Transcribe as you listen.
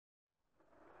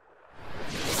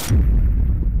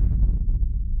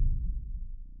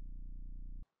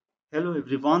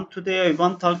everyone. Today I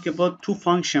want to talk about two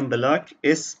function blocks,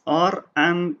 SR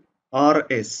and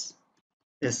RS.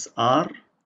 SR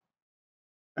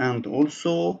and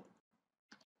also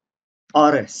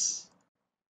RS.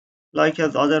 Like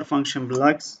as other function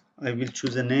blocks, I will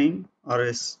choose a name,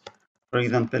 RS, for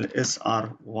example,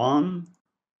 SR1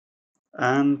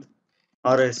 and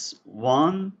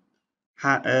RS1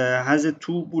 has a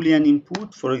two Boolean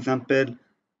input, for example,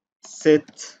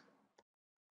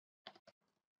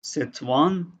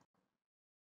 set1,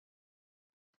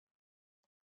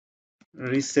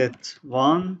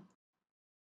 reset1,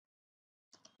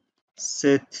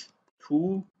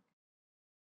 set2,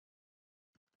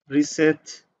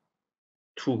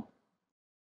 reset2.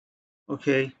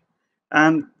 Okay,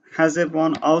 and has a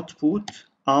one output,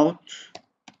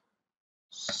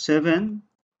 out7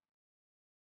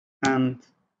 and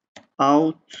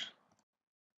out8.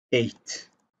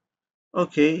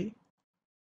 Okay,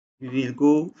 we will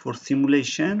go for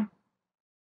simulation.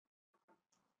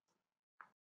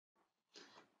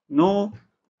 Now,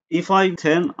 if I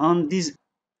turn on this,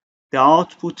 the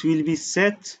output will be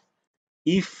set.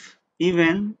 If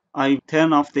even I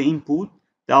turn off the input,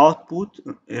 the output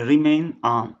remain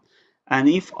on. And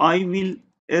if I will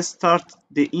start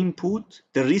the input,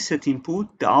 the reset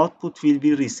input, the output will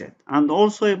be reset. And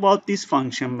also about this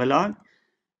function block,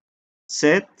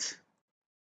 set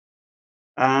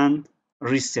and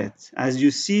reset, as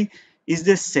you see, is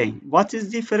the same. What is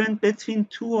different between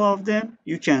two of them?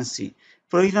 You can see.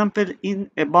 For example, in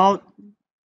about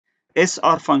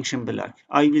SR function block,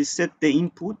 I will set the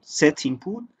input, set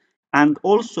input, and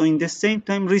also in the same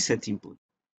time reset input.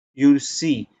 You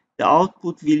see the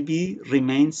output will be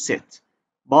remain set.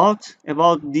 But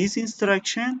about this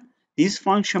instruction, this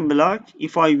function block,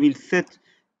 if I will set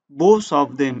both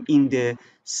of them in the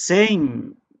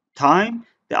same time,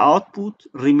 the output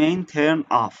remain turned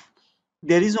off.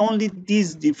 There is only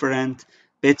this difference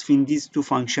between these two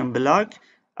function blocks,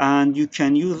 and you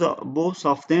can use both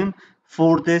of them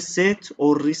for the set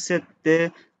or reset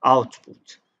the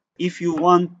output. If you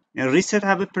want a reset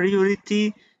have a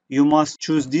priority, you must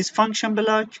choose this function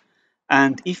block,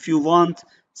 and if you want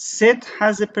set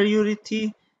has a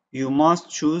priority, you must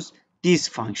choose this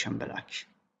function block.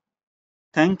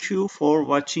 Thank you for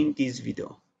watching this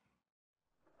video.